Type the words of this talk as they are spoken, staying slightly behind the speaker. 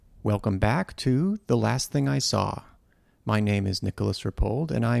Welcome back to The Last Thing I Saw. My name is Nicolas Rapold,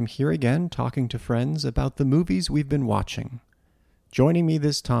 and I'm here again talking to friends about the movies we've been watching. Joining me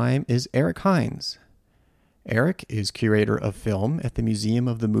this time is Eric Hynes. Eric is curator of film at the Museum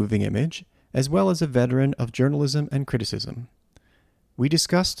of the Moving Image, as well as a veteran of journalism and criticism. We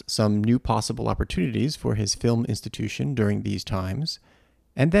discussed some new possible opportunities for his film institution during these times,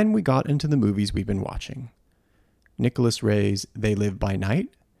 and then we got into the movies we've been watching. Nicholas Ray's They Live by Night,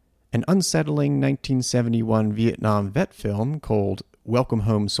 an unsettling 1971 Vietnam vet film called Welcome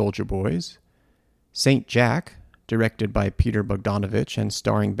Home, Soldier Boys, Saint Jack, directed by Peter Bogdanovich and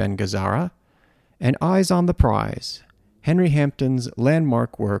starring Ben Gazzara, and Eyes on the Prize, Henry Hampton's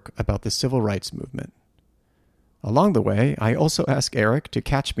landmark work about the civil rights movement. Along the way, I also asked Eric to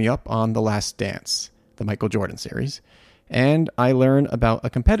catch me up on The Last Dance, the Michael Jordan series, and I learn about a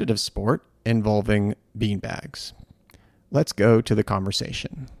competitive sport involving beanbags. Let's go to the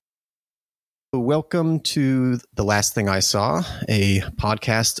conversation. Welcome to The Last Thing I Saw, a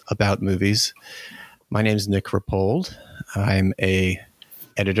podcast about movies. My name is Nick Rapold. I'm a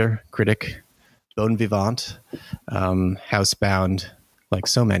editor, critic, bon vivant, housebound, like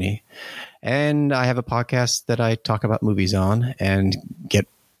so many. And I have a podcast that I talk about movies on and get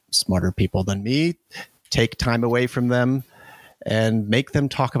smarter people than me, take time away from them, and make them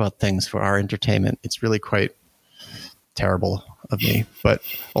talk about things for our entertainment. It's really quite terrible of me, but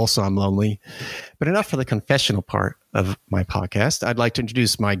also I'm lonely. But enough for the confessional part of my podcast. I'd like to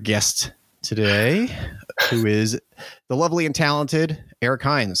introduce my guest today, who is the lovely and talented Eric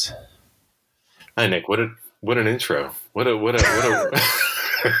Hynes. Hi, Nick. What an intro. What a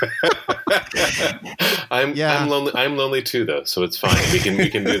I'm lonely. I'm lonely too, though, so it's fine. We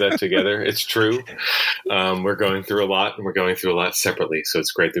can do that together. It's true. We're going through a lot, and we're going through a lot separately. So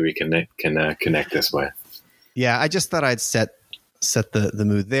it's great that we can connect this way. Yeah, I just thought I'd set the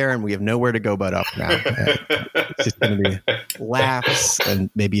mood there, and we have nowhere to go but up now. It's just going to be laughs and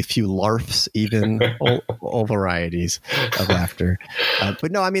maybe a few larfs, even all varieties of laughter.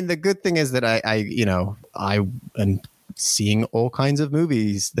 But no, I mean, the good thing is that I am seeing all kinds of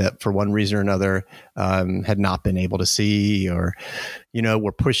movies that for one reason or another had not been able to see, or,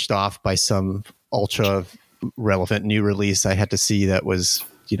 were pushed off by some ultra relevant new release I had to see that was,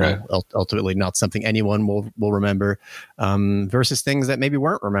 right, ultimately not something anyone will remember, versus things that maybe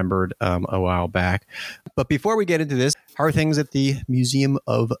weren't remembered a while back. But before we get into this, how are things at the Museum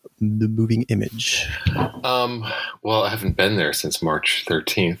of the Moving Image? Well, I haven't been there since March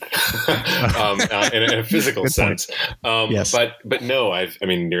 13th, in a physical sense. Yes. But no,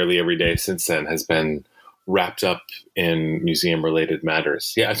 nearly every day since then has been wrapped up in museum-related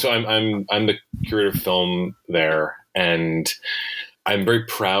matters. Yeah, so I'm the curator of film there, and I'm very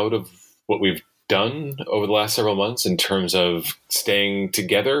proud of what we've done over the last several months in terms of staying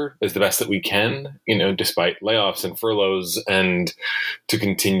together as the best that we can, despite layoffs and furloughs, and to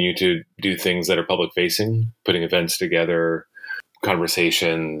continue to do things that are public facing, putting events together,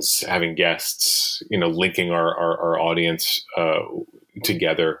 conversations, having guests, linking our audience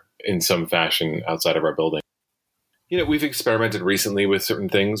together in some fashion outside of our building. We've experimented recently with certain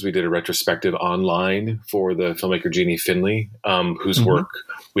things. We did a retrospective online for the filmmaker Jeannie Finley, whose work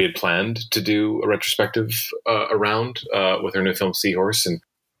we had planned to do a retrospective around with her new film Seahorse. And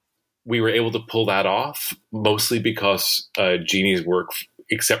we were able to pull that off mostly because Jeannie's work,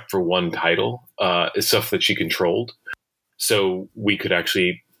 except for one title, is stuff that she controlled. So we could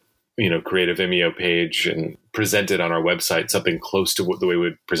actually, create a Vimeo page and present it on our website, something close to the way we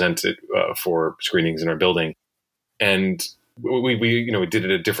would present it for screenings in our building. And we did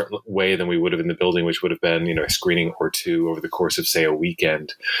it a different way than we would have in the building, which would have been, a screening or two over the course of, say, a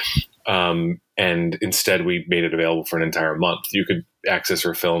weekend. And instead, we made it available for an entire month. You could access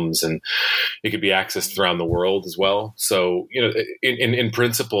her films, and it could be accessed around the world as well. So, in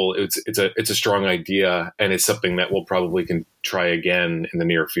principle, it's a strong idea, and it's something that we'll probably can try again in the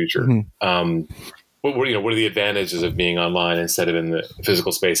near future. What are the advantages of being online instead of in the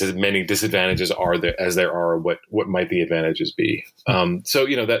physical space? As many disadvantages as there are, what might the advantages be? So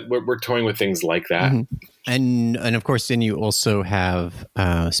that we're toying with things like that. And of course, then you also have,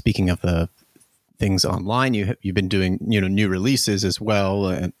 speaking of the things online, you've been doing new releases as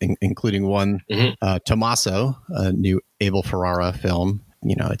well, including one, Tommaso, a new Abel Ferrara film.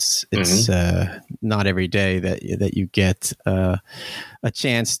 It's not every day that you get a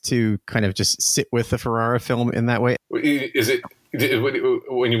chance to kind of just sit with the Ferrara film in that way. Is it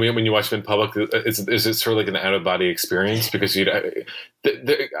when you watch them in public, is it sort of like an out of body experience? Because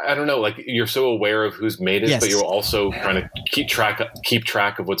I don't know, like you're so aware of who's made it, Yes. but you're also trying to keep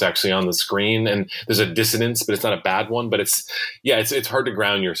track of what's actually on the screen. And there's a dissonance, but it's not a bad one. But it's hard to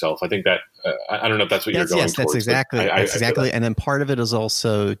ground yourself. I think that I don't know if that's what you're going towards. That's exactly. That's exactly. And then part of it is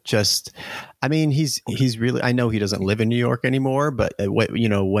also just, I mean, he's really. I know he doesn't live in New York anymore, but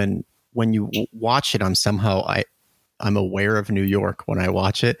when you watch it, I'm aware of New York when I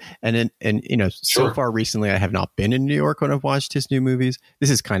watch it. So Sure. far recently, I have not been in New York when I've watched his new movies.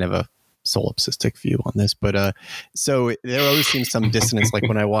 This is kind of a solipsistic view on this, but so there always seems some dissonance. Like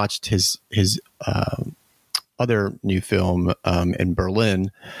when I watched his other new film in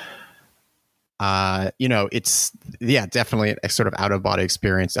Berlin, it's definitely a sort of out of body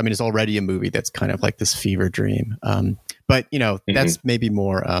experience. I mean, it's already a movie that's kind of like this fever dream. But that's maybe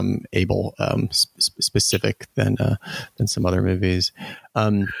more Abel specific than some other movies.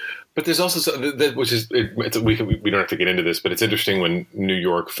 But there's also which is we don't have to get into this, but it's interesting when New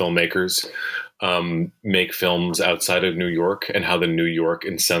York filmmakers make films outside of New York, and how the New York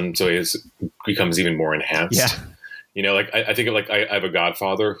in some ways becomes even more enhanced. Yeah. Like I think of I have a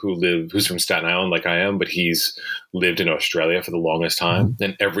godfather who's from Staten Island, like I am, but he's lived in Australia for the longest time.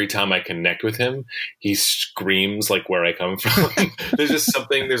 And every time I connect with him, he screams like where I come from.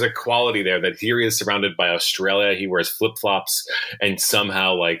 There's a quality there that here he is surrounded by Australia. He wears flip flops, and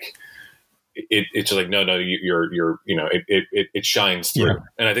somehow it's just like no, it shines through. Yeah.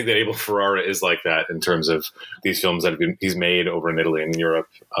 And I think that Abel Ferrara is like that in terms of these films that he's made over in Italy and in Europe.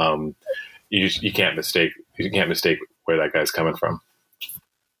 You can't mistake where that guy's coming from.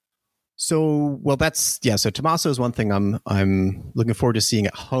 So, so Tommaso is one thing I'm looking forward to seeing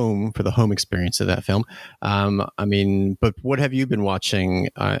at home for the home experience of that film. But what have you been watching?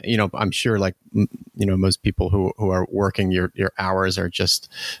 I'm sure most people who are working, your hours are just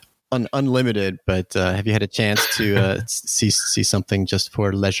unlimited, but have you had a chance to see something just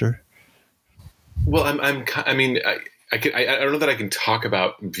for leisure? Well, I don't know that I can talk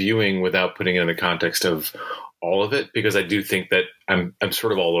about viewing without putting it in the context of all of it, because I do think that I'm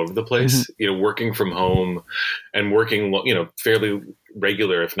sort of all over the place, working from home and working, fairly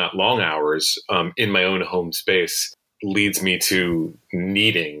regular, if not long hours, in my own home space leads me to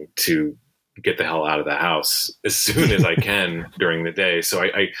needing to get the hell out of the house as soon as I can during the day. So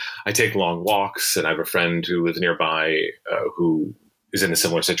I take long walks, and I have a friend who lives nearby, who is in a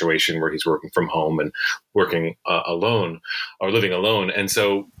similar situation where he's working from home and working alone or living alone. And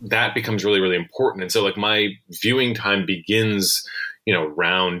so that becomes really, really important. And so my viewing time begins,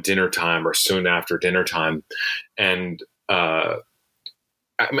 around dinner time or soon after dinner time. And, I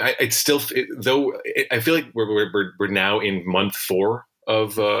feel like we're now in month 4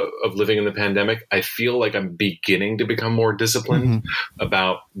 of living in the pandemic. I feel like I'm beginning to become more disciplined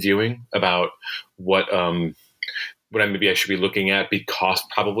about viewing, about what maybe I should be looking at, because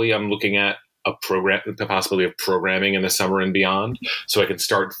probably I'm looking at the possibility of programming in the summer and beyond, so I can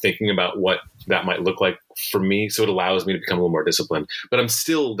start thinking about what that might look like for me. So it allows me to become a little more disciplined. But I'm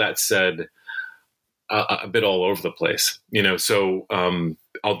still, that said, a bit all over the place, So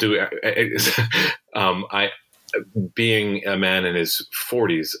I'll do. Being a man in his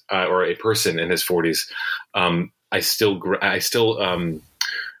 40s, or a person in his 40s, I still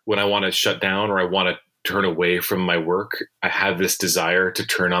when I want to shut down or I want to turn away from my work, I have this desire to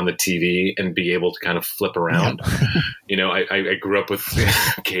turn on the TV and be able to kind of flip around. Yeah. I grew up with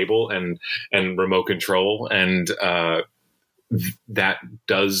cable and remote control, and that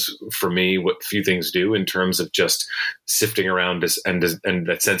does for me what few things do in terms of just sifting around and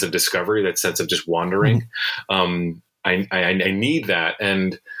that sense of discovery, that sense of just wandering. I need that.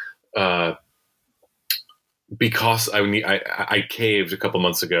 And, because I caved a couple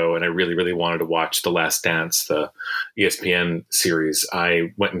months ago, and I really, really wanted to watch The Last Dance, the ESPN series.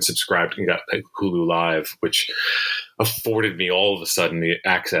 I went and subscribed and got Hulu Live, which afforded me all of a sudden the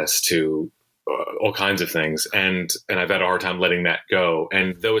access to all kinds of things. And I've had a hard time letting that go.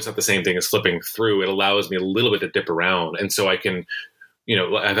 And though it's not the same thing as flipping through, it allows me a little bit to dip around. And so I can,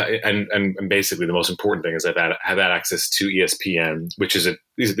 and basically the most important thing is I've had access to ESPN, which is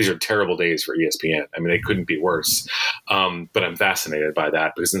these are terrible days for ESPN. I mean, they couldn't be worse. But I'm fascinated by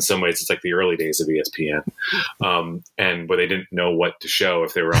that, because in some ways it's like the early days of ESPN, and where they didn't know what to show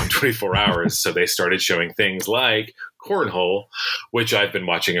if they were on 24 hours. So they started showing things like cornhole, which I've been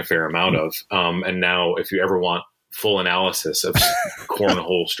watching a fair amount of. And now if you ever want full analysis of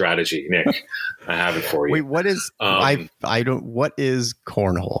cornhole strategy, Nick, I have it for you. Wait, what is what is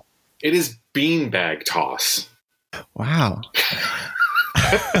cornhole? It is beanbag toss. Wow.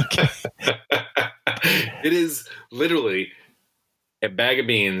 It is literally a bag of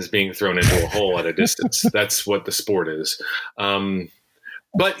beans being thrown into a hole at a distance. That's what the sport is.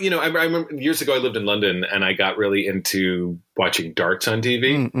 But, I remember years ago I lived in London and I got really into watching darts on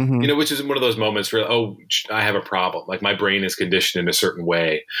TV, which is one of those moments where, I have a problem. Like my brain is conditioned in a certain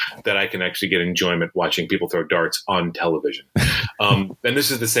way that I can actually get enjoyment watching people throw darts on television. And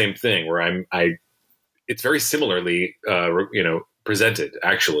this is the same thing where it's very similarly, presented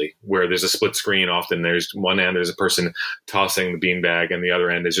actually, where there's a split screen. Often there's one end, there's a person tossing the beanbag and the other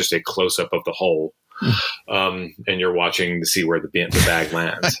end is just a close up of the hole. And you're watching to see where the bag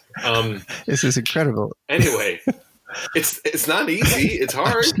lands. This is incredible. Anyway, it's not easy. It's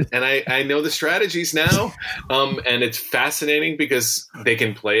hard. And I know the strategies now. And it's fascinating because they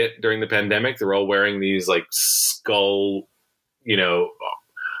can play it during the pandemic. They're all wearing these like skull,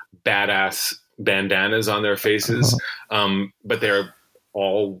 badass bandanas on their faces. But they're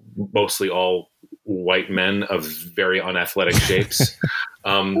mostly all white men of very unathletic shapes,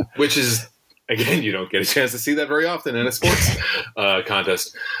 which is, again, you don't get a chance to see that very often in a sports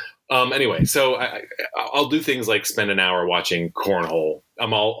contest. Anyway, so I'll do things like spend an hour watching cornhole.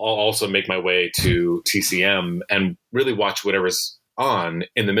 I'll also make my way to TCM and really watch whatever's on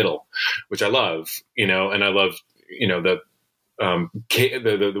in the middle, which I love, and I love, the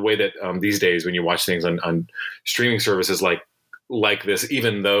way that these days when you watch things on streaming services like this,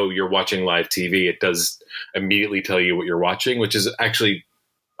 even though you're watching live TV, it does immediately tell you what you're watching, which is actually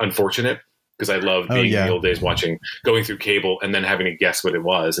unfortunate. Because I love being in the old days going through cable and then having to guess what it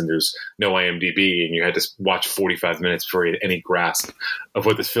was. And there's no IMDb and you had to watch 45 minutes before you had any grasp of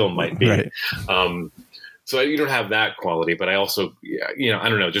what this film might be. Right. So you don't have that quality, but I also, I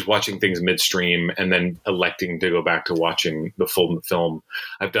don't know, just watching things midstream and then electing to go back to watching the full film.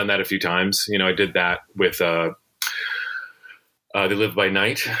 I've done that a few times. I did that with They Live by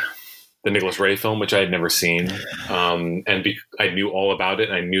Night, the Nicolas Ray film, which I had never seen. I knew all about it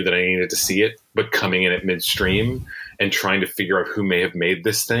and I knew that I needed to see it, but coming in at midstream and trying to figure out who may have made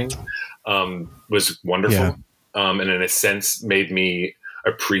this thing was wonderful. Yeah. And in a sense made me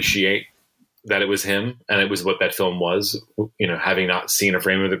appreciate that it was him and it was what that film was, having not seen a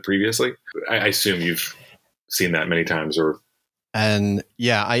frame of it previously. I assume you've seen that many times And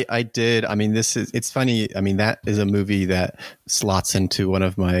yeah, I did. I mean, it's funny. I mean, that is a movie that slots into one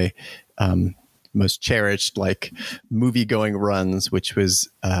of my most cherished movie going runs, which was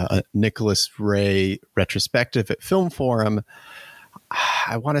a Nicolas Ray retrospective at Film Forum.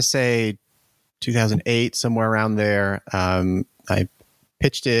 I want to say 2008, somewhere around there. I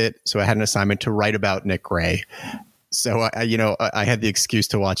pitched it. So I had an assignment to write about Nick Ray. So I had the excuse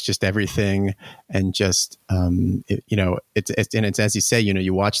to watch just everything and just it's as you say,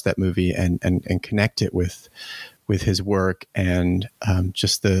 you watch that movie and connect it with his work and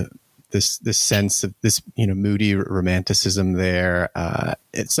just this sense of this moody romanticism there.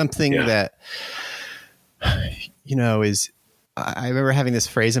 It's something that is. I remember having this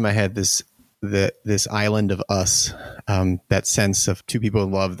phrase in my head, this island of us, that sense of two people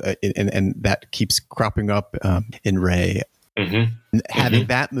in love, and that keeps cropping up in Ray. Mm-hmm. Having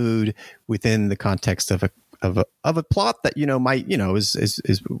that mood within the context of a plot that might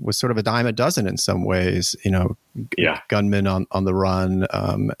was sort of a dime a dozen in some ways. Gunmen on the run,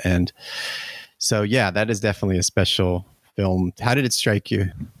 and so that is definitely a special film. How did it strike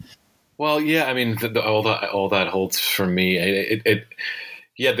you? Well, yeah, I mean, all that holds for me.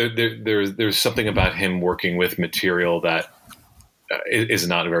 There's something about him working with material that is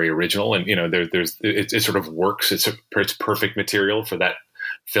not very original, and it sort of works. It's perfect material for that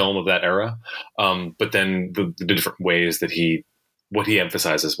film of that era. But then the different ways that what he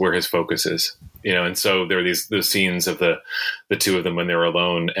emphasizes, where his focus is, and so there are those scenes of the two of them when they're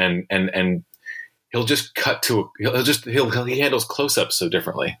alone, and he'll just cut to he handles close-ups so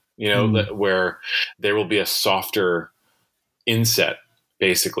differently, where there will be a softer inset,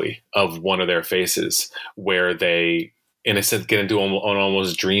 basically, of one of their faces where they, in a sense, get into an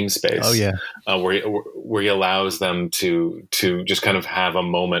almost dream space. Oh yeah, where he allows them to just kind of have a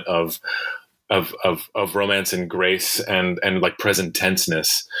moment of romance and grace and like present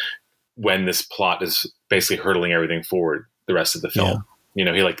tenseness when this plot is basically hurtling everything forward the rest of the film.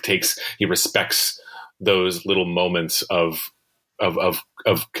 Yeah. He respects those little moments of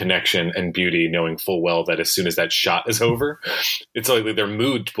connection and beauty, knowing full well that as soon as that shot is over, it's like their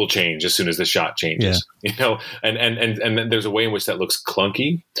mood will change as soon as the shot changes. Yeah. And then there's a way in which that looks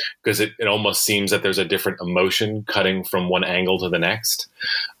clunky because it almost seems that there's a different emotion cutting from one angle to the next.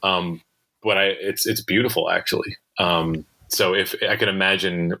 But it's beautiful actually. So if I can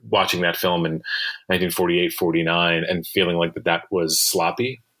imagine watching that film in 1948, 49 and feeling like that was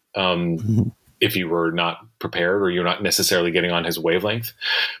sloppy, if you were not prepared or you're not necessarily getting on his wavelength.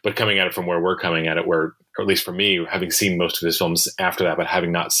 But coming at it from where we're coming at it, where, or at least for me, having seen most of his films after that, but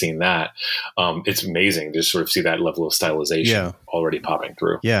having not seen that, it's amazing to sort of see that level of stylization already popping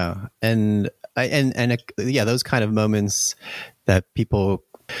through. Yeah. And those kind of moments that people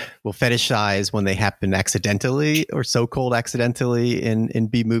will fetishize when they happen accidentally or so-called accidentally in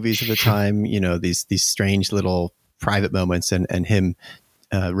B movies of the time, these strange little private moments and him,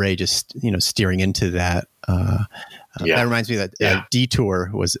 Ray just, steering into that. That reminds me that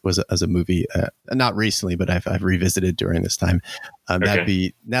Detour was a movie, not recently, but I've revisited during this time. That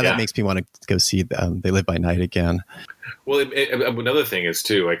makes me want to go see They Live by Night again. Well, another thing is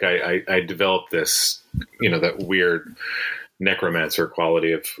too, like I developed this, that weird necromancer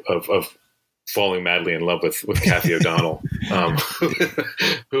quality of falling madly in love with Kathy O'Donnell,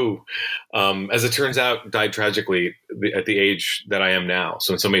 who, as it turns out, died tragically at the age that I am now.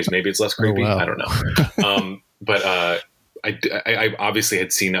 So in some ways, maybe it's less creepy. Oh, wow. I don't know. But I obviously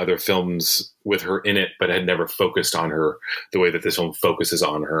had seen other films with her in it, but had never focused on her the way that this film focuses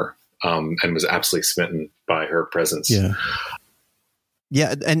on her, and was absolutely smitten by her presence. Yeah.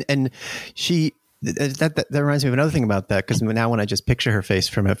 Yeah. And she, that reminds me of another thing about that, because now when I just picture her face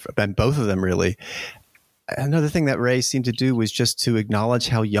from it, and both of them really, another thing that Ray seemed to do was just to acknowledge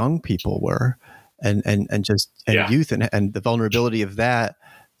how young people were and youth and the vulnerability of that,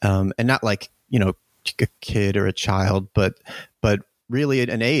 and not like a kid or a child, but really at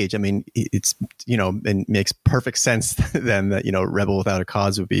an age. I mean, it's and makes perfect sense then that Rebel Without a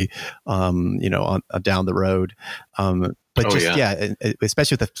Cause would be on down the road. But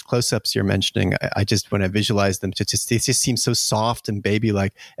especially with the close-ups you're mentioning, I just, when I visualize them, it just seems so soft and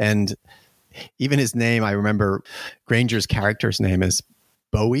baby-like. And even his name, I remember Granger's character's name is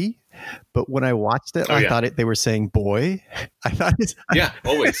Bowie. But when I watched it, I thought they were saying boy. I thought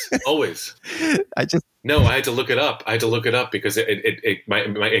always. I had to look it up because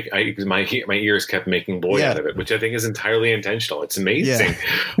my ears kept making boy out of it, which I think is entirely intentional. It's amazing.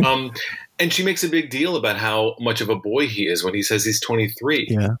 Yeah. And she makes a big deal about how much of a boy he is when he says he's 23.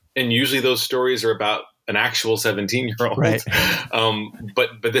 Yeah. And usually those stories are about an actual 17-year-old. Right.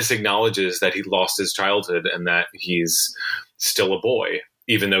 But this acknowledges that he lost his childhood and that he's still a boy,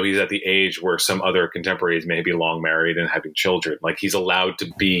 even though he's at the age where some other contemporaries may be long married and having children. Like, he's allowed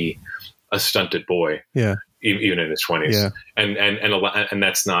to be a stunted boy, even in his 20s. Yeah. And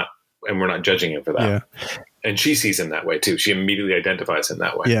that's not, and we're not judging him for that. Yeah. And she sees him that way too. She immediately identifies him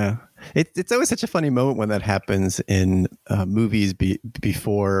that way. Yeah. It's always such a funny moment when that happens in movies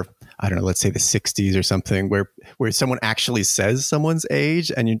before, I don't know, let's say the 60s or something, where someone actually says someone's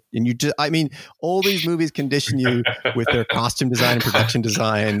age, and you just, I mean, all these movies condition you with their costume design and production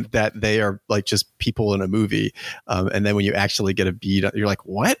design that they are like just people in a movie. And then when you actually get a beat, you're like,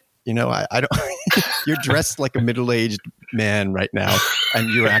 what? I don't, you're dressed like a middle-aged man right now, and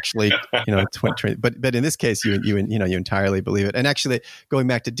you're actually, 20, but in this case, you entirely believe it. And actually, going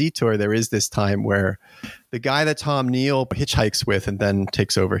back to Detour, there is this time where the guy that Tom Neal hitchhikes with and then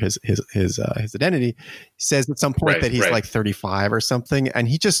takes over his identity says at some point that he's like 35 or something, and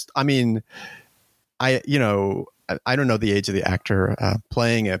he just, I mean, I don't know the age of the actor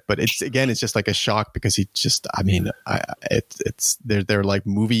playing it, but it's just like a shock because he just, I mean, they're like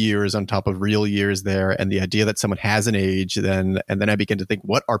movie years on top of real years there. And the idea that someone has an age, and then I begin to think,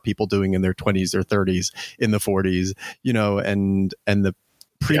 what are people doing in their 20s or 30s, in the 40s, and the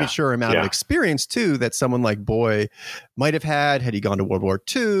premature amount of experience too that someone like Boy might have had he gone to World War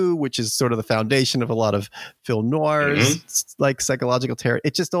II, which is sort of the foundation of a lot of film noirs, like psychological terror.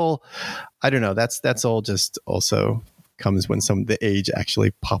 It just all, I don't know. That's all just also comes when the age actually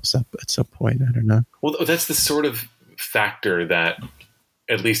pops up at some point. I don't know. Well, that's the sort of factor that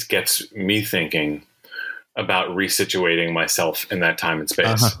at least gets me thinking about resituating myself in that time and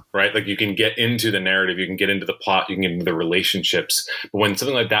space, right? Like, you can get into the narrative, you can get into the plot, you can get into the relationships. But when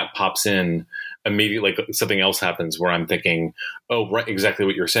something like that pops in, immediately, like, something else happens where I'm thinking, oh, right, exactly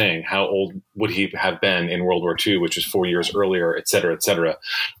what you're saying. How old would he have been in World War II, which was 4 years earlier, et cetera,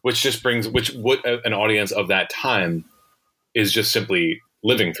 which just brings, which what an audience of that time is just simply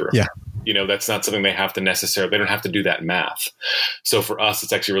living through. Yeah. That's not something they have to they don't have to do that math. So for us,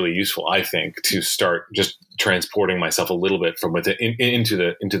 it's actually really useful, I think, to start just transporting myself a little bit from within into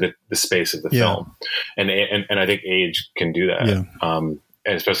the space of the film. And I think age can do that. Yeah. And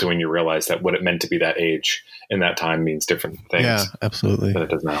especially when you realize that what it meant to be that age in that time means different things. Yeah, absolutely. Than it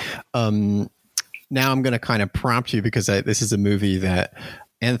does now. Now I'm going to kind of prompt you, because this is a movie that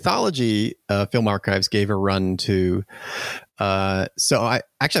Anthology Film Archives gave a run to. So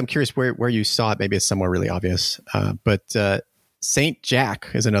I'm curious where you saw it. Maybe it's somewhere really obvious. But Saint Jack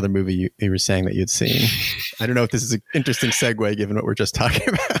is another movie you were saying that you'd seen. I don't know if this is an interesting segue given what we're just talking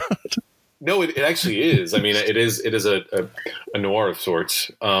about. No, it actually is. I mean, it is a noir of sorts.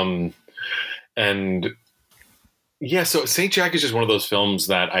 And yeah, so Saint Jack is just one of those films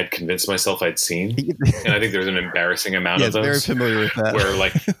that I'd convinced myself I'd seen. And I think there's an embarrassing amount of those. Very familiar with that. Where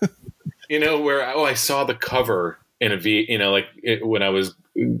like, I saw the cover in when I was,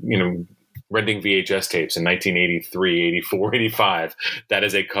 renting VHS tapes in 1983, 84, 85. That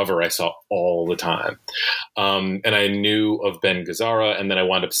is a cover I saw all the time. And I knew of Ben Gazzara, and then I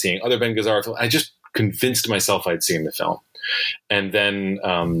wound up seeing other Ben Gazzara films. I just convinced myself I'd seen the film. And then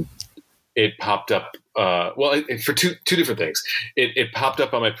it popped up, for two different things. It popped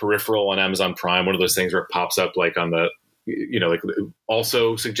up on my peripheral on Amazon Prime, one of those things where it pops up like on the, like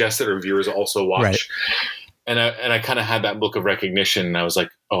also suggested or viewers also watch. Right. And I kind of had that look of recognition, and I was like,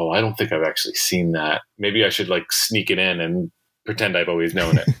 oh, I don't think I've actually seen that. Maybe I should like sneak it in and pretend I've always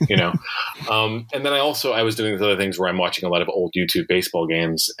known it, And then I was doing these other things where I'm watching a lot of old YouTube baseball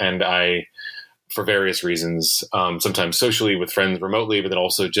games, and I, for various reasons, sometimes socially with friends remotely, but then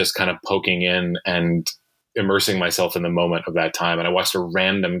also just kind of poking in and immersing myself in the moment of that time. And I watched a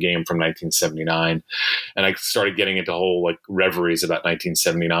random game from 1979, and I started getting into whole like reveries about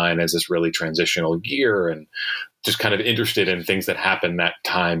 1979 as this really transitional year, and just kind of interested in things that happened that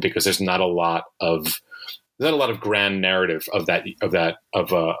time, because there's not a lot of grand narrative of that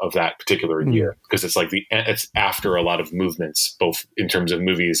particular year, because it's like it's after a lot of movements, both in terms of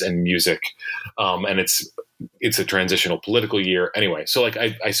movies and music. And it's a transitional political year anyway. So like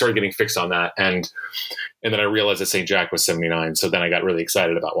I started getting fixed on that. And then I realized that St. Jack was 79. So then I got really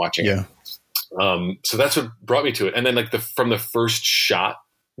excited about watching it. So that's what brought me to it. And then like from the first shot,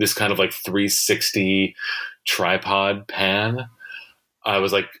 this kind of like 360 tripod pan, I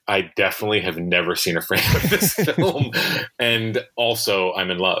was like, I definitely have never seen a frame of this film. And also I'm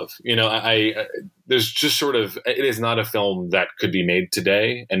in love. There's just sort of, it is not a film that could be made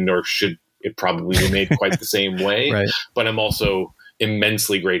today, and nor should it probably be made quite the same way. Right. But I'm also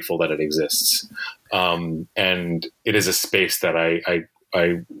immensely grateful that it exists. And it is a space that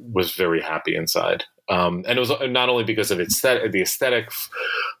I was very happy inside. And it was not only because of the aesthetic,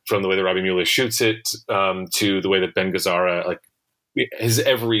 from the way that Robbie Mueller shoots it, to the way that Ben Gazzara, like, his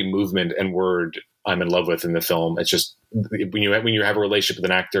every movement and word I'm in love with in the film. It's just when you have a relationship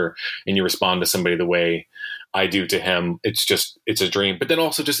with an actor and you respond to somebody the way I do to him, it's a dream. But then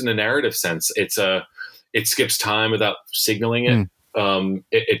also just in a narrative sense, it skips time without signaling it.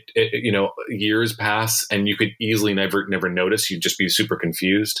 Years pass and you could easily never notice. You'd just be super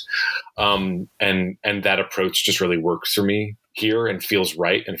confused. And that approach just really works for me here and feels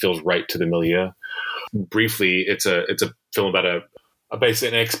right to the milieu. Briefly, it's a film about an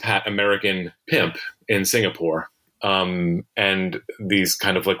expat American pimp in Singapore, and these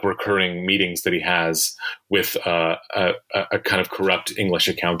kind of like recurring meetings that he has with a kind of corrupt English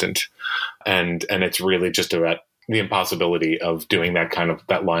accountant, and it's really just about the impossibility of doing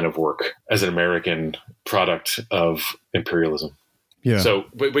that line of work as an American product of imperialism. Yeah. So,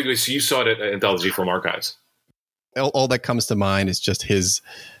 wait, so you saw it at Anthology Film Archives. All that comes to mind is just is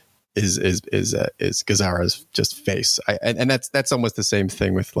Gazzara's just face. And that's almost the same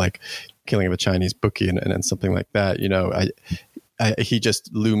thing with like Killing of a Chinese Bookie and something like that. He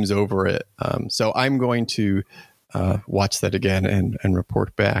just looms over it. So I'm going to watch that again and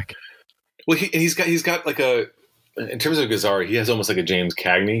report back. Well, he's got like in terms of Gazzara, he has almost like a James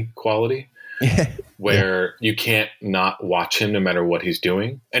Cagney quality. Where you can't not watch him no matter what he's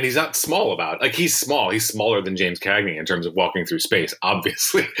doing. And he's not small about it. Like, he's small. He's smaller than James Cagney in terms of walking through space,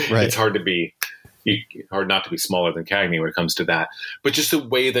 obviously. Right. It's hard not to be smaller than Cagney when it comes to that. But just the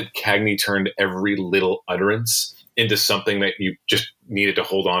way that Cagney turned every little utterance into something that you just needed to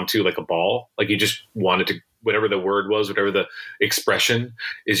hold on to like a ball. Like, you just wanted to, whatever the word was, whatever the expression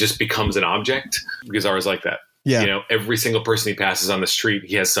is, just becomes an object. Gazzara's like that. Yeah. Every single person he passes on the street,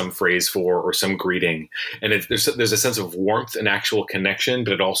 he has some phrase for or some greeting. And there's a sense of warmth and actual connection,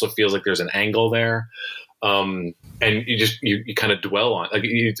 but it also feels like there's an angle there. And you kind of dwell on, like,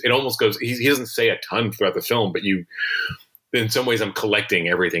 it almost goes, he doesn't say a ton throughout the film, but in some ways I'm collecting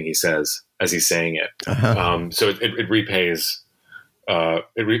everything he says as he's saying it. Uh-huh. So it repays,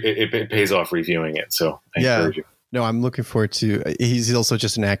 it pays off reviewing it. So I encourage you. No, I'm looking forward to. He's also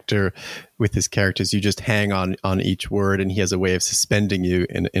just an actor with his characters. You just hang on each word, and he has a way of suspending you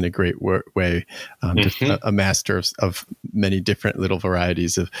in a great way. Just a master of many different little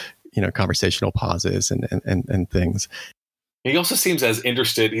varieties of conversational pauses and things. He also seems as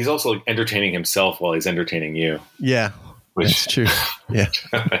interested. He's also like entertaining himself while he's entertaining you. Yeah, that's true. Yeah.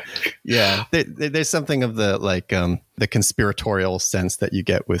 Yeah. There's something of the the conspiratorial sense that you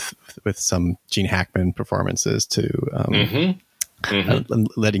get with some Gene Hackman performances too. I'm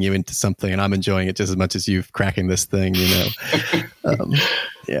letting you into something, and I'm enjoying it just as much as you cracking this thing,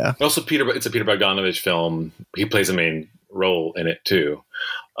 Yeah. Also, it's a Peter Bogdanovich film. He plays a main role in it too.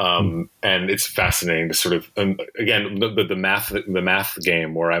 And it's fascinating to sort of, again, the math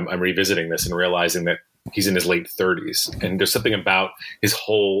game where I'm revisiting this and realizing that he's in his late 30s, and there's something about his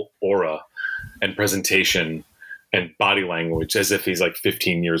whole aura and presentation and body language as if he's like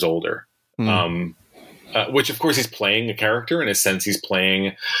 15 years older. Which of course he's playing a character in a sense. He's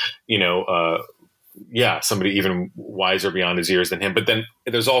playing, somebody even wiser beyond his years than him. But then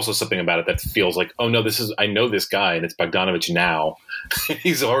there's also something about it that feels like, oh no, I know this guy, and it's Bogdanovich now.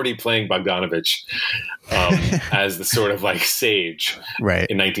 He's already playing Bogdanovich as the sort of like sage right.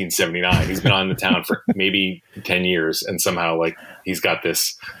 in 1979. He's been on the town for maybe 10 years, and somehow like he's got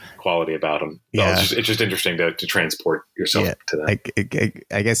this quality about him. Yeah. So it's just interesting to transport yourself to that.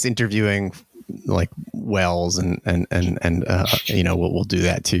 I guess interviewing like Wells and we'll do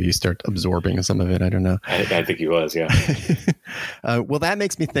that too. You start absorbing some of it. I don't know. I think he was, yeah. Well, that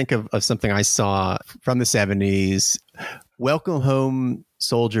makes me think of something I saw from the 70s. Welcome Home,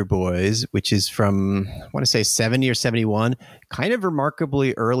 Soldier Boys, which is from, I want to say 70 or 71, kind of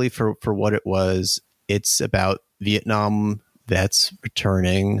remarkably early for what it was. It's about Vietnam vets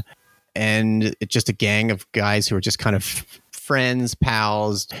returning, and it's just a gang of guys who are just kind of friends,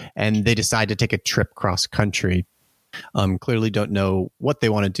 pals, and they decide to take a trip cross country. Clearly don't know what they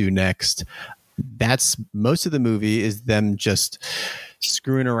want to do next. That's most of the movie is them just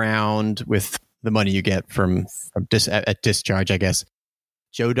screwing around with the money you get from at discharge, I guess.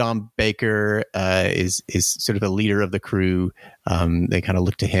 Joe Don Baker is sort of the leader of the crew. They kind of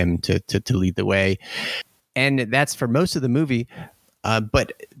look to him to lead the way, and that's for most of the movie.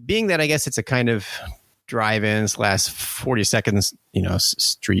 But being that I guess it's a kind of drive-ins, last 40 seconds,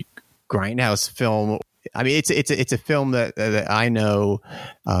 street grindhouse film. I mean, it's a film that I know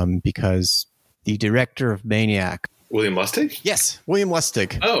because the director of Maniac, William Lustig. Yes, William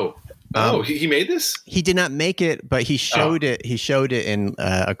Lustig. He made this? He did not make it, but he showed it. He showed it in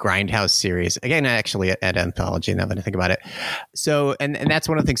a grindhouse series. Again, actually at Anthology. Now that I think about it, so and that's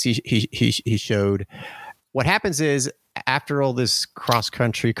one of the things he showed. What happens is, after all this cross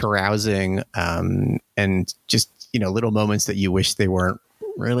country carousing, and just little moments that you wish they weren't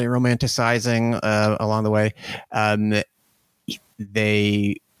really romanticizing along the way,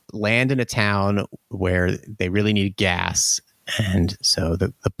 they land in a town where they really need gas. And so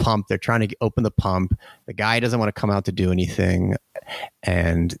the pump, they're trying to open the pump. The guy doesn't want to come out to do anything.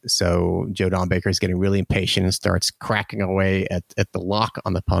 And so Joe Don Baker is getting really impatient and starts cracking away at the lock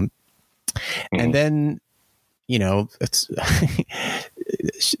on the pump. And then, it's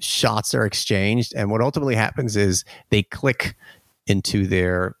shots are exchanged. And what ultimately happens is they click into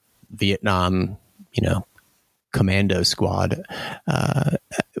their Vietnam, commando squad,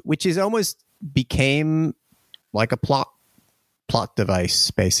 which is almost became like a plot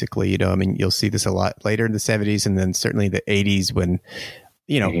device, basically. You'll see this a lot later in the 70s, and then certainly the 80s when,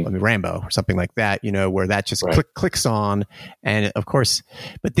 Rambo or something like that, where that just clicks on. And of course,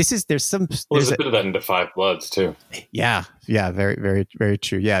 but there's a bit of that into Five Bloods too. Yeah. Yeah. Very, very, very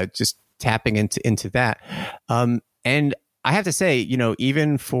true. Yeah. Just tapping into that. And I have to say,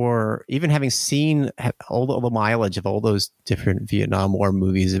 even having seen all the mileage of all those different Vietnam War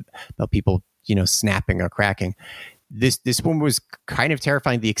movies about people, snapping or cracking, this one was kind of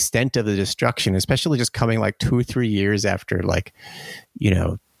terrifying. The extent of the destruction, especially just coming like 2 or 3 years after,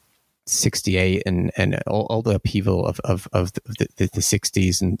 68 and all the upheaval of the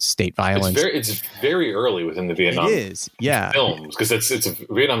 60s and state violence. It's very early within the Vietnam films, because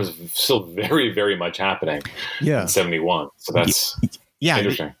Vietnam is still very, very much happening in 71. So that's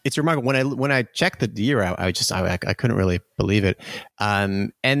interesting. It's remarkable. When I checked the year out, I couldn't really believe it.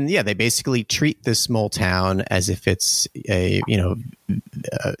 And they basically treat this small town as if it's a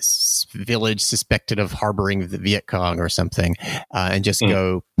village suspected of harboring the Viet Cong or something, and just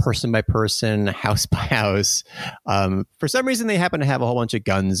go person by person, house by house. For some reason, they happen to have a whole bunch of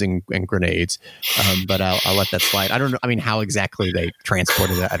guns and grenades, but I'll let that slide. I don't know. I mean, how exactly they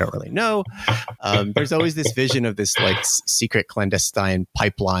transported it, I don't really know. There's always this vision of this secret clandestine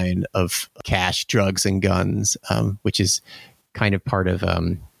pipeline of cash, drugs, and guns, which is kind of part of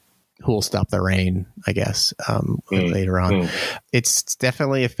Who'll Stop the Rain, I guess, later on. It's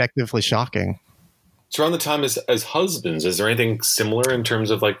definitely effectively shocking. It's around the time as Husbands. Is there anything similar in terms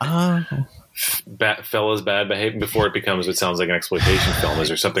of fellas bad behaving before it becomes what sounds like an exploitation film? Is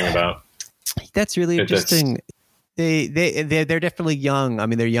there something about that's really interesting? they're definitely young. I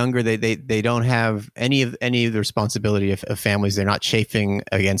mean, they're younger. They don't have any of the responsibility of families. They're not chafing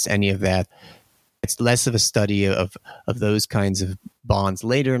against any of that. It's less of a study of those kinds of bonds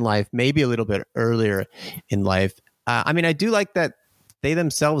later in life, maybe a little bit earlier in life. I mean, I do like that they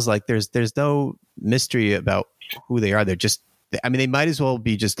themselves, like, there's no mystery about who they are. They're just, I mean, they might as well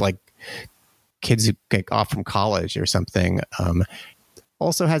be just like kids who get off from college or something.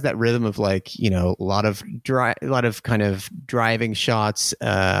 Also has that rhythm of, like, you know, a lot of kind of driving shots,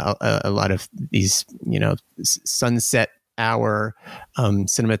 a lot of these, you know, sunset hour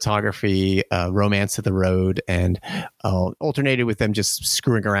cinematography, romance of the road, and alternated with them just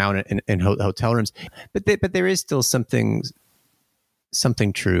screwing around in hotel rooms. But there is still something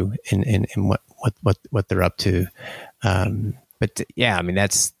true in what they're up to. But yeah, I mean,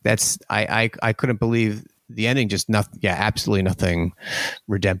 that's I couldn't believe the ending. Just nothing. Yeah, absolutely nothing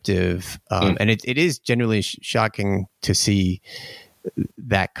redemptive. And it is genuinely shocking to see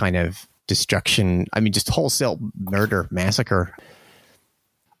that kind of destruction. I mean, just wholesale murder, massacre.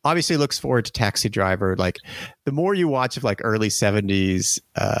 Obviously looks forward to Taxi Driver. Like, the more you watch of, like, early 70s,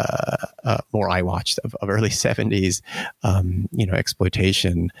 more I watched of early 70s, you know,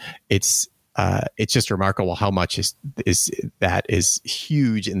 exploitation, it's just remarkable how much is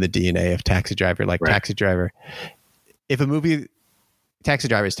huge in the DNA of Taxi Driver. Like, right. Taxi Driver, if a movie, Taxi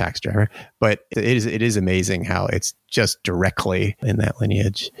Driver is Taxi Driver, but it is amazing how it's just directly in that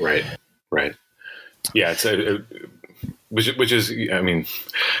lineage. Right. Yeah, it's which is, I mean,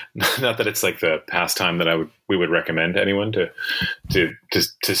 not that it's like the pastime that we would recommend anyone to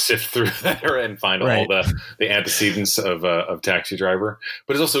sift through there and find all the antecedents of Taxi Driver,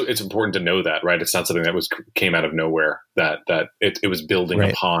 but it's important to know that, right? It's not something that came out of nowhere. That it was building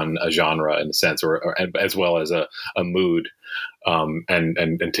upon a genre in a sense, or as well as a mood,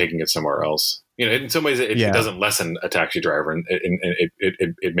 and taking it somewhere else. You know, in some ways, it doesn't lessen a Taxi Driver, and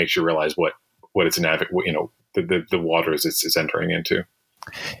it makes you realize what it's you know, the waters it's entering into.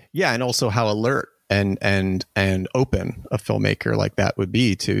 Yeah, and also how alert and open a filmmaker like that would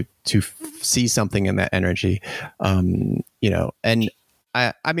be to see something in that energy. You know, and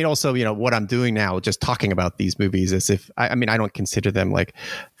I mean, also, you know, what I'm doing now, just talking about these movies as if I mean, I don't consider them like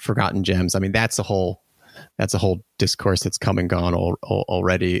forgotten gems. I mean, that's a whole discourse that's come and gone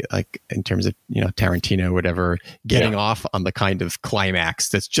already, like, in terms of, you know, Tarantino or whatever, getting off on the kind of climax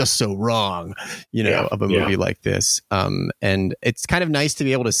that's just so wrong, you know, of a movie like this. And it's kind of nice to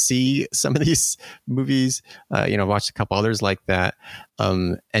be able to see some of these movies, you know, watch a couple others like that,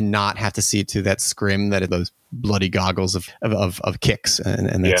 and not have to see to that scrim, that those bloody goggles of kicks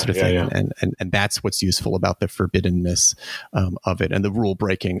and that sort of thing. And that's what's useful about the forbiddenness of it and the rule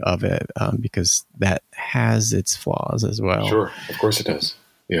breaking of it, because that has its flaws as well. Sure, of course it does.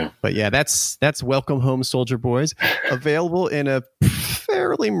 Yeah, but yeah, that's Welcome Home, Soldier Boys, available in a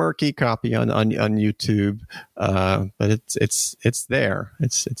fairly murky copy on YouTube, but it's there.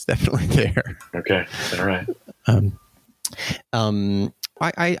 It's definitely there. Okay, all right.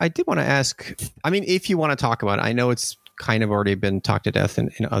 I did want to ask, I mean, if you want to talk about it, I know it's kind of already been talked to death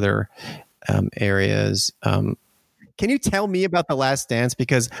in other areas. Can you tell me about The Last Dance?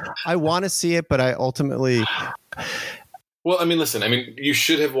 Because I want to see it, but I ultimately... Well, I mean, listen, I mean, you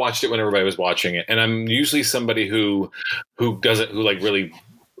should have watched it when everybody was watching it. And I'm usually somebody who like really...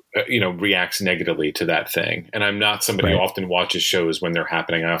 you know, reacts negatively to that thing. And I'm not somebody who often watches shows when they're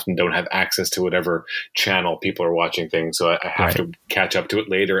happening. I often don't have access to whatever channel people are watching things. So I have to catch up to it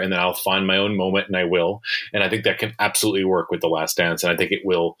later, and then I'll find my own moment, and I will. And I think that can absolutely work with The Last Dance. And I think it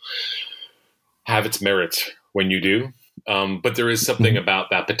will have its merits when you do. But there is something about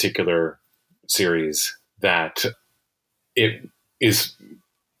that particular series that it is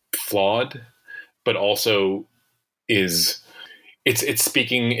flawed, but also is... It's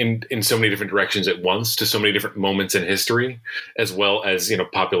speaking in so many different directions at once to so many different moments in history, as well as, you know,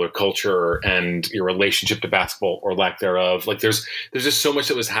 popular culture and your relationship to basketball or lack thereof. Like, there's just so much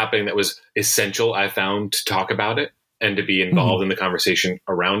that was happening that was essential, I found, to talk about it and to be involved in the conversation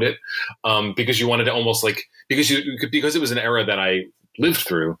around it, because you wanted to almost like, because it was an era that I lived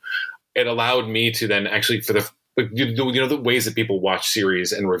through. It allowed me to then actually, you know, the ways that people watch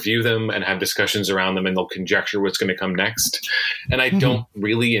series and review them and have discussions around them, and they'll conjecture what's going to come next. And I don't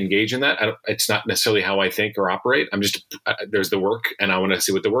really engage in that. It's not necessarily how I think or operate. I'm just, there's the work, and I want to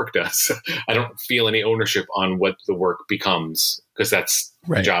see what the work does. I don't feel any ownership on what the work becomes, because that's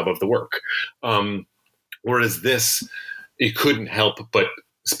the job of the work. Whereas this, it couldn't help but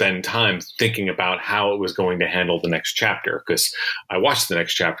spend time thinking about how it was going to handle the next chapter, because I watched the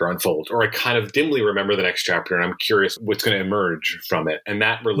next chapter unfold, or I kind of dimly remember the next chapter and I'm curious what's going to emerge from it. And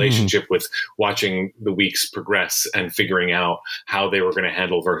that relationship with watching the weeks progress and figuring out how they were going to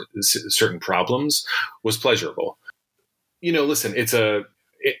handle certain problems was pleasurable. Listen, it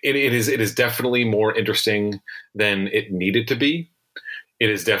is definitely more interesting than it needed to be. It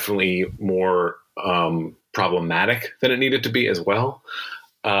is definitely more problematic than it needed to be as well.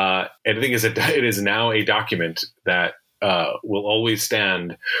 And the thing is, it is now a document that will always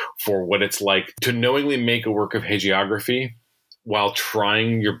stand for what it's like to knowingly make a work of hagiography while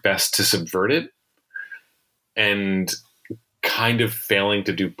trying your best to subvert it and kind of failing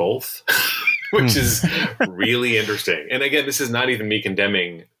to do both, which is really interesting. And again, this is not even me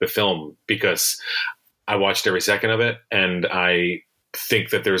condemning the film, because I watched every second of it, and I think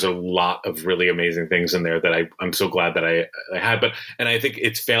that there's a lot of really amazing things in there that I'm so glad that I had. And I think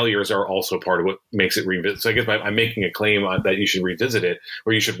its failures are also part of what makes it revisit. So I guess I'm making a claim that you should revisit it,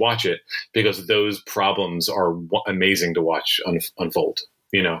 or you should watch it, because those problems are amazing to watch unfold.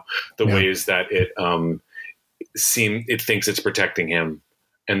 Ways that it thinks it's protecting him,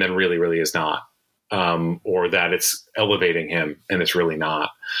 and then really is not. Or that it's elevating him and it's really not.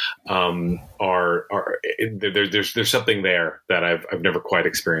 There's something there that I've never quite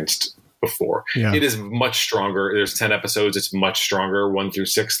experienced before. Yeah. It is much stronger. There's 10 episodes. It's much stronger 1 through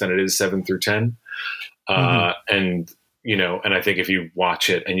 6 than it is 7 through 10. And I think if you watch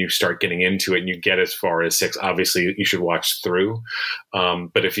it and you start getting into it and you get as far as 6, obviously you should watch through.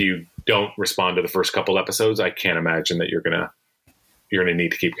 But if you don't respond to the first couple episodes, I can't imagine that you're gonna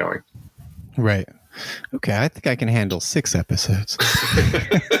need to keep going. Right. Okay, I think I can handle 6 episodes.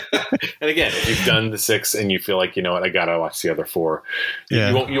 And again, if you've done the 6 and you feel like, you know what, I gotta watch the other 4,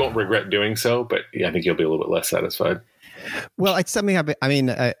 you won't regret doing so. But I think you'll be a little bit less satisfied. Well, it's something a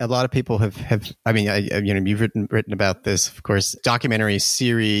lot of people have. You've written about this, of course. Documentary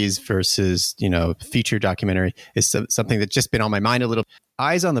series versus feature documentary is something that's just been on my mind a little.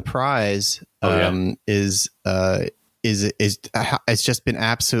 Eyes on the Prize is it's just been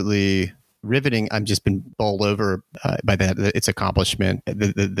absolutely riveting. I've just been bowled over by its accomplishment,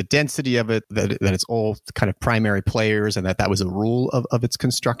 the density of it, that it's all kind of primary players, and that was a rule of its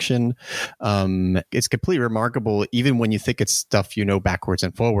construction. It's completely remarkable, even when you think it's stuff backwards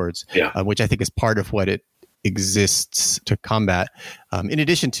and forwards, which I think is part of what it exists to combat. In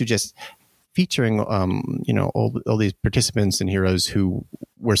addition to just featuring, all these participants and heroes who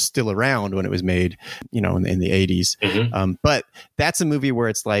were still around when it was made, in the 80s. Mm-hmm. But that's a movie where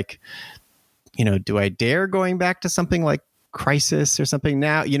it's like, do I dare going back to something like Crisis or something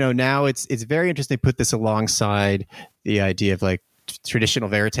now? Now it's very interesting to put this alongside the idea of like traditional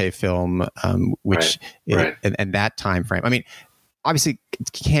verite film, which and that time frame. I mean, obviously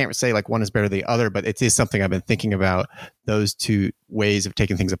can't say like one is better than the other, but it is something I've been thinking about, those two ways of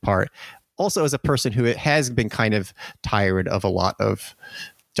taking things apart. Also, as a person who has been kind of tired of a lot of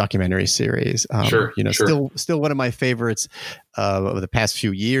documentary series, still one of my favorites of the past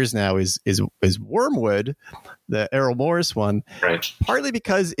few years now is Wormwood, the Errol Morris one. Right. Partly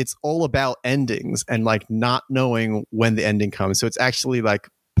because it's all about endings and like not knowing when the ending comes, so it's actually like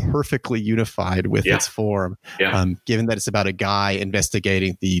perfectly unified with its form, given that it's about a guy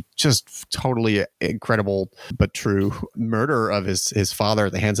investigating the just totally incredible but true murder of his father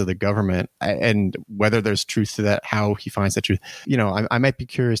at the hands of the government, and whether there's truth to that, how he finds that truth. I might be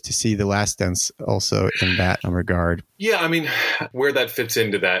curious to see The Last Dance also in that regard. I mean, where that fits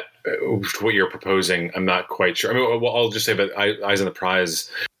into that, what you're proposing, I'm not quite sure. I mean, well, I'll just say that Eyes on the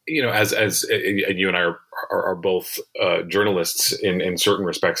Prize, as you and I are both journalists in certain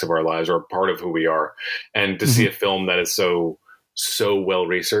respects of our lives, or part of who we are, and to see a film that is so well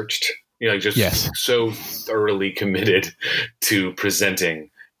researched, so thoroughly committed to presenting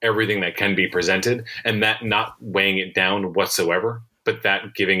everything that can be presented, and that not weighing it down whatsoever, but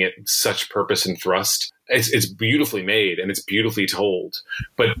that giving it such purpose and thrust. It's beautifully made and it's beautifully told,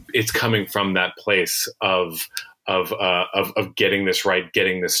 but it's coming from that place of getting this right,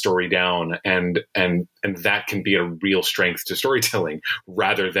 getting this story down, and that can be a real strength to storytelling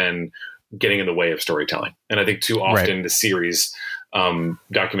rather than getting in the way of storytelling. And I think too often the series,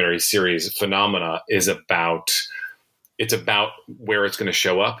 documentary series phenomena is about where it's going to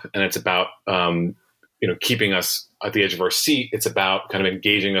show up, and it's about keeping us at the edge of our seat. It's about kind of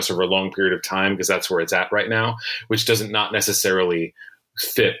engaging us over a long period of time, because that's where it's at right now, which doesn't not necessarily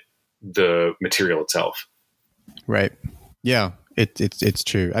fit the material itself. Right. Yeah, it's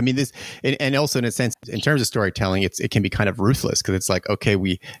true. I mean, this, and also in a sense, in terms of storytelling, it can be kind of ruthless, because it's like, okay,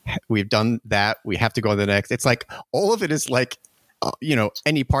 we've done that, we have to go on the next. It's like all of it is like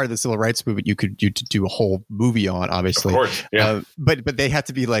any part of the civil rights movement you could do a whole movie on, obviously. Of course, yeah. But they had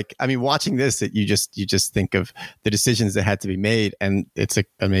to be like, I mean, watching this, you just think of the decisions that had to be made, and it's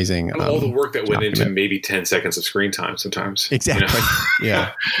amazing. And all the work that went into maybe 10 seconds of screen time sometimes. Exactly.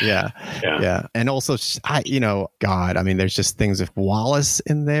 Yeah. And also, God, I mean, there's just things with Wallace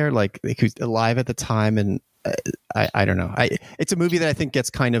in there, like who's alive at the time, and I don't know. It's a movie that I think gets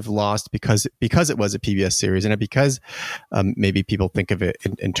kind of lost because it was a PBS series, and because maybe people think of it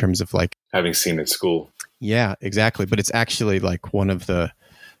in terms of like having seen it at school. Yeah, exactly. But it's actually like one of the.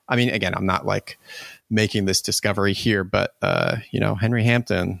 I mean, again, I'm not like making this discovery here, but Henry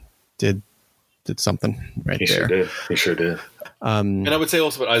Hampton did something right there. He sure did. And I would say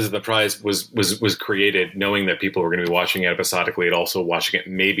also, Eyes of the Prize was created knowing that people were going to be watching it episodically and also watching it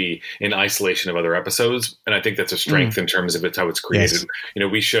maybe in isolation of other episodes. And I think that's a strength in terms of how it's created.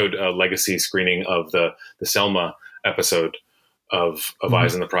 Yes. We showed a legacy screening of the Selma episode of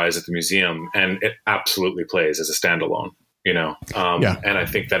Eyes on the Prize at the museum, and it absolutely plays as a standalone. And I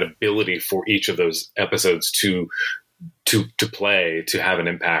think that ability for each of those episodes to play, to have an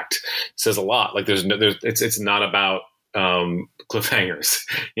impact, says a lot. Like it's not about cliffhangers,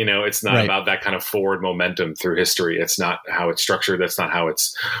 it's not about that kind of forward momentum through history. It's not how it's structured. That's not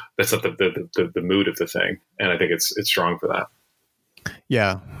the mood of the thing. And I think it's strong for that.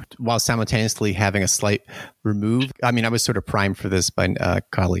 Yeah. While simultaneously having a slight remove. I mean, I was sort of primed for this by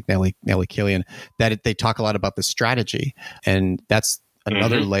colleague Nellie Killian, that they talk a lot about the strategy, and that's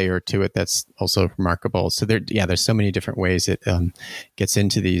another layer to it that's also remarkable. So there's so many different ways it gets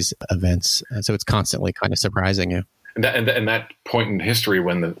into these events. And so it's constantly kind of surprising you. And that point in history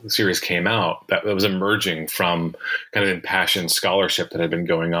when the series came out, that was emerging from kind of impassioned scholarship that had been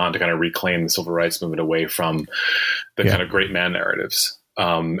going on to kind of reclaim the civil rights movement away from the kind of great man narratives.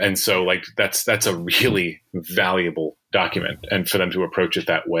 And so like that's a really valuable document, and for them to approach it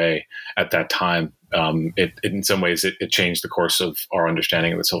that way at that time, it in some ways it changed the course of our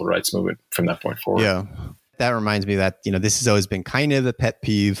understanding of the civil rights movement from that point forward. Yeah. That reminds me that, this has always been kind of the pet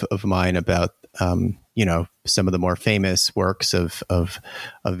peeve of mine about, some of the more famous works of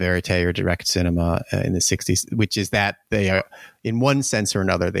verite or direct cinema in the 60s, which is that they are, in one sense or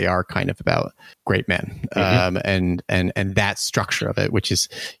another, they are kind of about great men, and that structure of it, which is,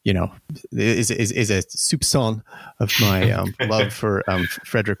 is a soupçon of my love for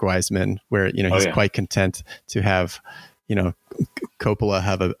Frederick Wiseman, where he's quite content to have Coppola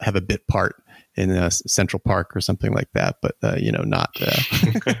have a bit part in Central Park or something like that, but not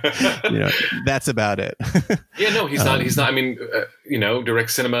that's about it. He's not. I mean,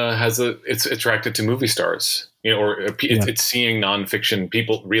 direct cinema it's attracted to movie stars, it's seeing nonfiction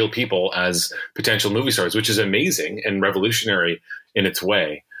people, real people, as potential movie stars, which is amazing and revolutionary in its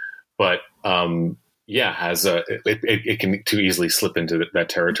way, but it can too easily slip into that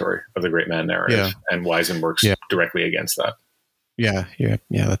territory of the great man narrative, and Wiseman works directly against that. Yeah.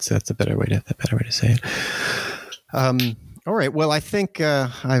 That's a better way to say it. All right. Well, I think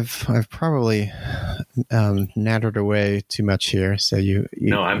I've probably nattered away too much here. So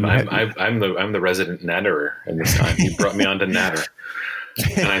I'm the resident natterer in this time. You brought me on to natter,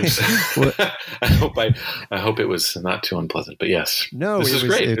 and I hope it was not too unpleasant. But yes, this is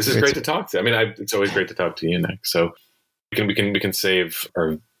great. This is great to talk to. I mean, it's always great to talk to you, Nick. So we can save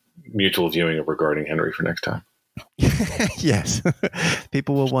our mutual viewing of Regarding Henry for next time. Yes.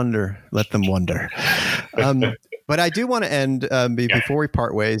 People will wonder. Let them wonder. But I do want to end before we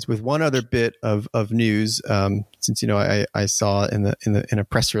part ways with one other bit of news. Since I saw in a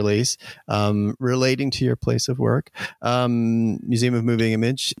press release relating to your place of work, Museum of Moving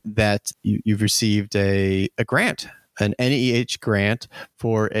Image, that you've received a grant, an NEH grant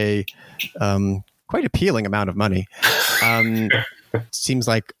for a quite appealing amount of money. Seems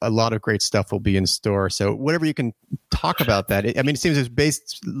like a lot of great stuff will be in store. So whatever you can talk about that. It seems it's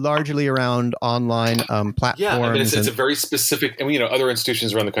based largely around online platforms. Yeah, I mean, it's a very specific. I mean, other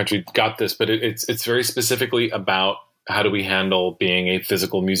institutions around the country got this, but it's very specifically about how do we handle being a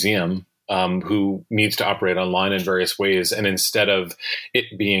physical museum who needs to operate online in various ways, and instead of it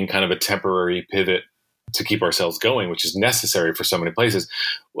being kind of a temporary pivot to keep ourselves going, which is necessary for so many places,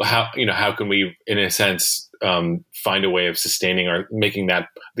 how can we, in a sense, find a way of sustaining making that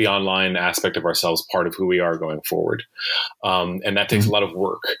the online aspect of ourselves part of who we are going forward. And that takes a lot of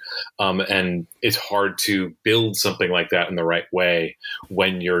work. And it's hard to build something like that in the right way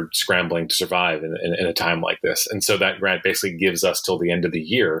when you're scrambling to survive in a time like this. And so that grant basically gives us till the end of the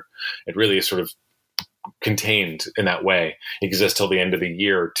year. It really is sort of contained in that way. It gives us till the end of the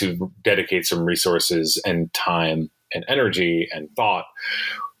year to dedicate some resources and time and energy and thought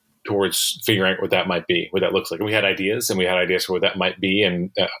towards figuring out what that might be, what that looks like. And we had ideas for what that might be.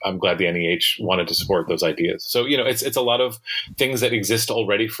 And I'm glad the NEH wanted to support those ideas. So, it's a lot of things that exist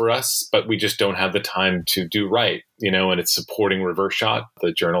already for us, but we just don't have the time to do right, and it's supporting Reverse Shot,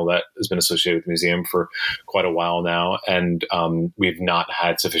 the journal that has been associated with the museum for quite a while now. And we've not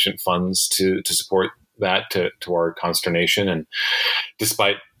had sufficient funds to support that, to our consternation. And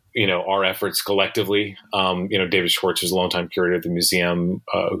despite our efforts collectively, David Schwartz, who's a longtime curator of the museum,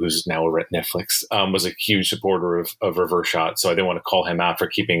 who's now over at Netflix, was a huge supporter of Reverse Shot. So I didn't want to call him out for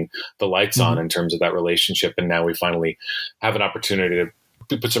keeping the lights on in terms of that relationship. And now we finally have an opportunity to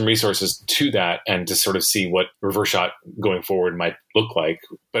put some resources to that and to sort of see what Reverse Shot going forward might look like,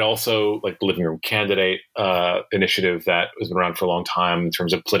 but also like the Living Room Candidate initiative that has been around for a long time in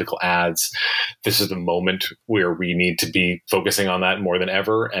terms of political ads. This is the moment where we need to be focusing on that more than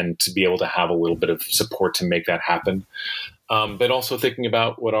ever, and to be able to have a little bit of support to make that happen. But also thinking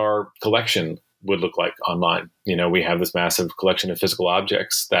about what our collection would look like online. We have this massive collection of physical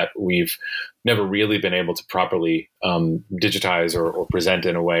objects that we've never really been able to properly digitize or present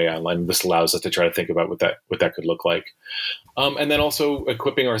in a way online. This allows us to try to think about what that could look like. And then also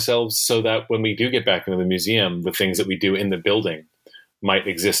equipping ourselves so that when we do get back into the museum, the things that we do in the building might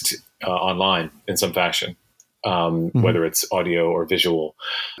exist online in some fashion, whether it's audio or visual,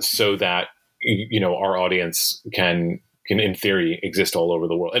 so that our audience can in theory exist all over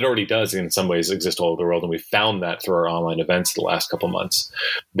the world. It already does in some ways exist all over the world. And we found that through our online events the last couple of months,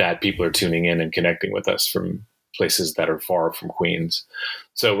 that people are tuning in and connecting with us from places that are far from Queens.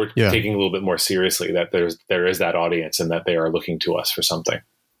 So we're taking a little bit more seriously that there is that audience and that they are looking to us for something.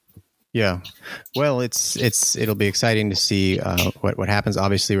 Yeah. Well, it'll be exciting to see what happens.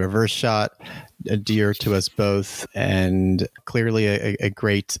 Obviously, Reverse Shot, dear to us both, and clearly a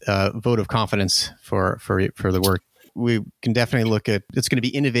great vote of confidence for the work. We can definitely look at, it's going to be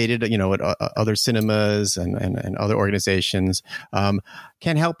innovated, at other cinemas and other organizations.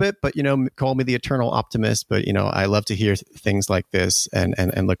 Can't help it, but, call me the eternal optimist. But, I love to hear things like this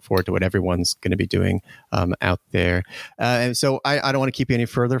and look forward to what everyone's going to be doing out there. And so I don't want to keep you any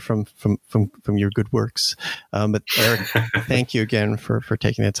further from your good works. But Eric, thank you again for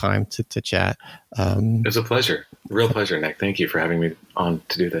taking the time to chat. It was a pleasure. Real pleasure, Nick. Thank you for having me on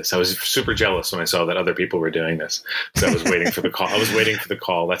to do this. I was super jealous when I saw that other people were doing this. So I was waiting for the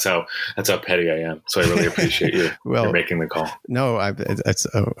call. That's how petty I am. So I really appreciate you for making the call. No, it's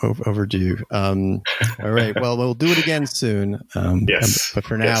overdue. All right. Well, we'll do it again soon. Yes. But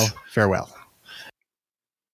for now, farewell.